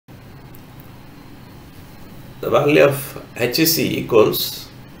The value of HEC equals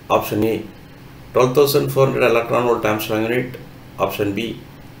option A 12,400 electron volt Armstrong unit, option B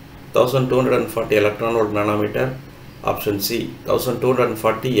 1240 electron volt nanometer, option C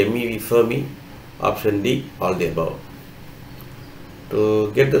 1240 MeV Fermi, option D all the above.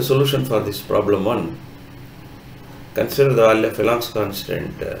 To get the solution for this problem 1, consider the value of Planck's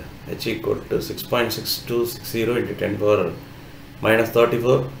constant H equal to 6.6260 into 10 power minus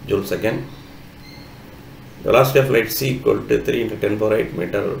 34 joule second. Velocity of light C equal to 3 into 10 power 8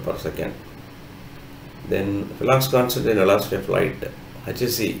 meter per second. Then Planck's constant in velocity of light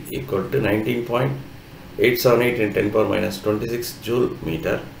HEC equal to 19.878 into 10 power minus 26 joule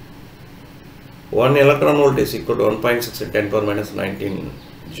meter. 1 electron volt is equal to 1.6 into 10 power minus 19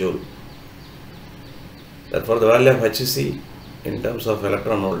 joule. Therefore, the value of HEC in terms of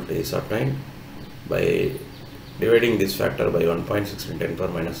electron volt is obtained by dividing this factor by 1.6 into 10 power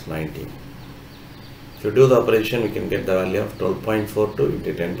minus 19. If you do the operation, we can get the value of 12.42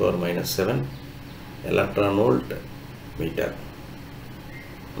 into 10 power minus 7 electron volt meter.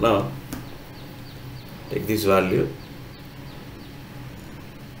 Now, take this value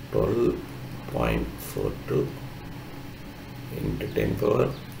 12.42 into 10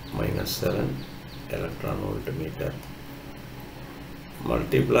 power minus 7 electron volt meter.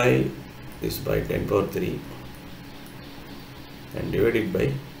 Multiply this by 10 power 3 and divide it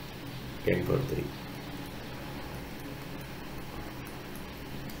by 10 power 3.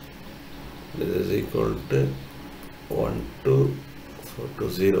 This is equal to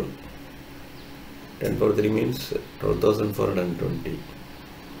 12420. 10 power 3 means 12,420.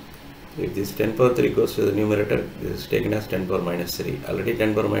 If this 10 power 3 goes to the numerator, this is taken as 10 power minus 3. Already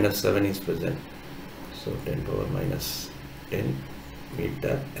 10 power minus 7 is present. So 10 power minus 10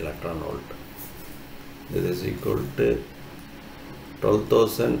 meter electron volt. This is equal to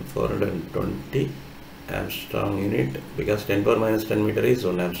 12,420 Armstrong unit, because 10 power minus 10 meter is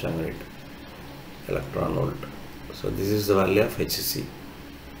 1 Armstrong unit electron volt. So this is the value of HEC.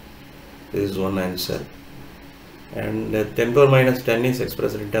 This is one answer. And 10 power minus 10 is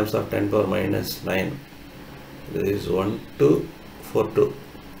expressed in terms of 10 power minus 9. This is 1242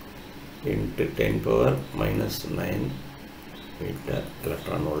 into 10 power minus 9 meter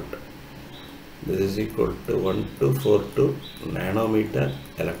electron volt. This is equal to 1242 nanometer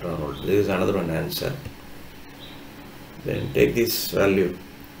electron volt. This is another one answer. Then take this value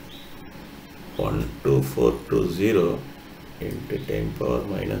 12420 into 10 power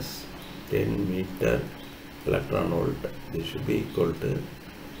minus 10 meter electron volt. This should be equal to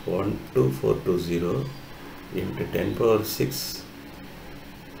 12420 into 10 power 6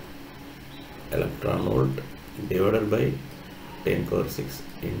 electron volt divided by 10 power 6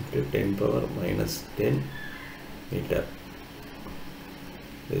 into 10 power minus 10 meter.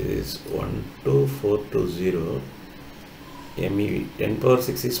 This is 12420 MeV. 10 power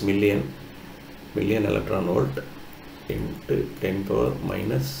 6 is million electron volt into 10 power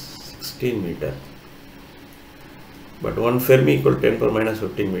minus 16 meter. But 1 Fermi equal to 10 power minus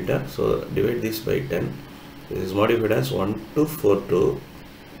 15 meter. So divide this by 10. This is modified as 1242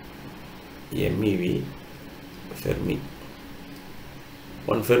 MeV Fermi.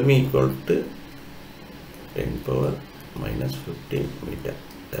 1 Fermi equal to 10 power minus 15 meter.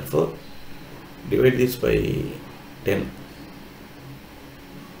 Therefore, divide this by 10.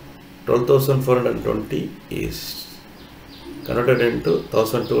 12,420 is converted into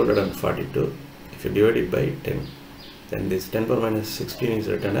 1,242. If you divide it by 10, then this 10 power minus 16 is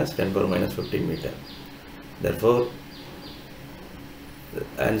written as 10 power minus 15 meter. Therefore, the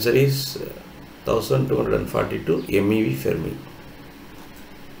answer is 1,242 MeV Fermi.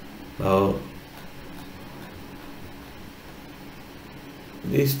 Now,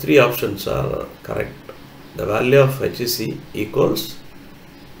 these three options are correct. The value of HEC equals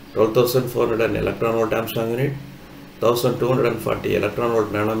 12,400 electron volt Armstrong unit, 1,240 electron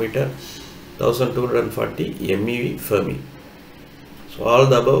volt nanometer, 1,240 MeV Fermi. So all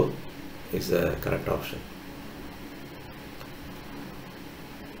the above is the correct option.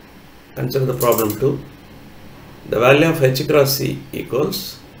 Consider the problem 2. The value of H cross C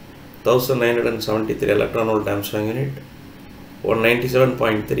equals 1,973 electron volt Armstrong unit,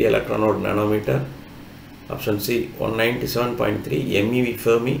 197.3 electron volt nanometer, option C 197.3 MeV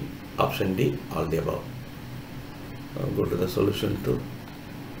Fermi, option D all the above. Now go to the solution 2.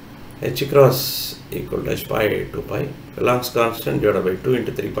 H cross equal to H pi 2 pi, Planck's constant divided by 2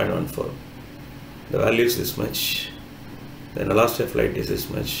 into 3.14. The value is this much. Then velocity of light is this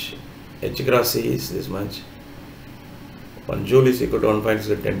much. H cross C is this much. 1 joule is equal to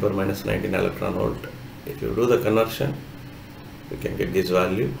 1.6 10 power minus 19 electron volt. If you do the conversion, we can get this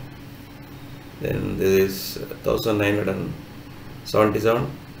value. Then this is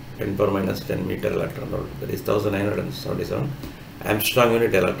 1977 10 power minus 10 meter electron volt, that is 1977 Armstrong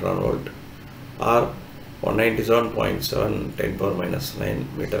unit electron volt, or 197.7 10 power minus 9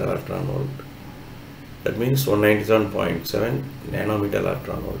 meter electron volt, that means 197.7 nanometer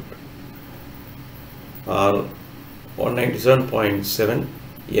electron volt, or 197.7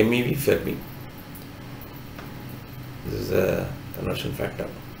 MeV Fermi. This is a conversion factor.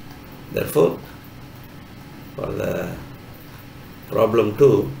 Therefore, for the problem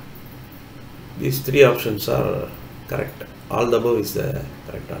 2, these three options are correct. All the above is the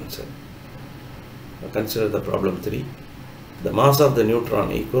correct answer. Now consider the problem 3. The mass of the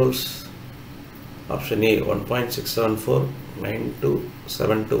neutron equals option A 1.674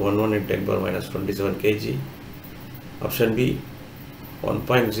 927211 in 10 power minus 27 kg. Option B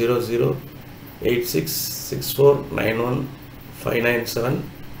 1.00866491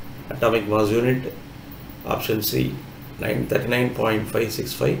 atomic mass unit. Option C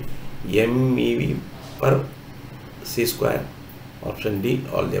 939.565 MeV per c square. Option D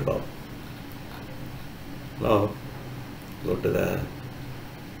all the above. Now go to the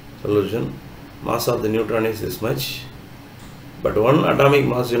solution. Mass of the neutron is this much, but one atomic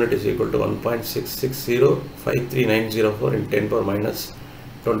mass unit is equal to 1.66053904 in 10 power minus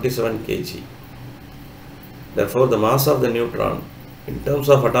 27 kg. Therefore, the mass of the neutron in terms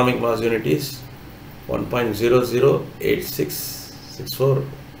of atomic mass unit is 1.008664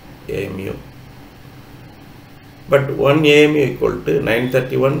 AMU. But 1 AMU equal to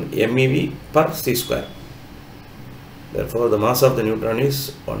 931 MeV per c square. Therefore, the mass of the neutron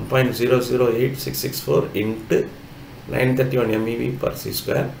is 1.008664 into 931 MeV per c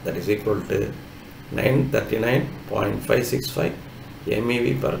square, that is equal to 939.565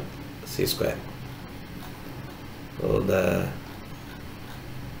 MeV per c square. So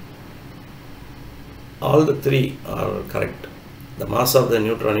all the three are correct. The mass of the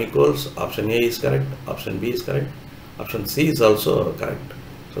neutron equals, option A is correct, option B is correct, option C is also correct.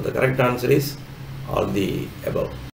 So the correct answer is all the above.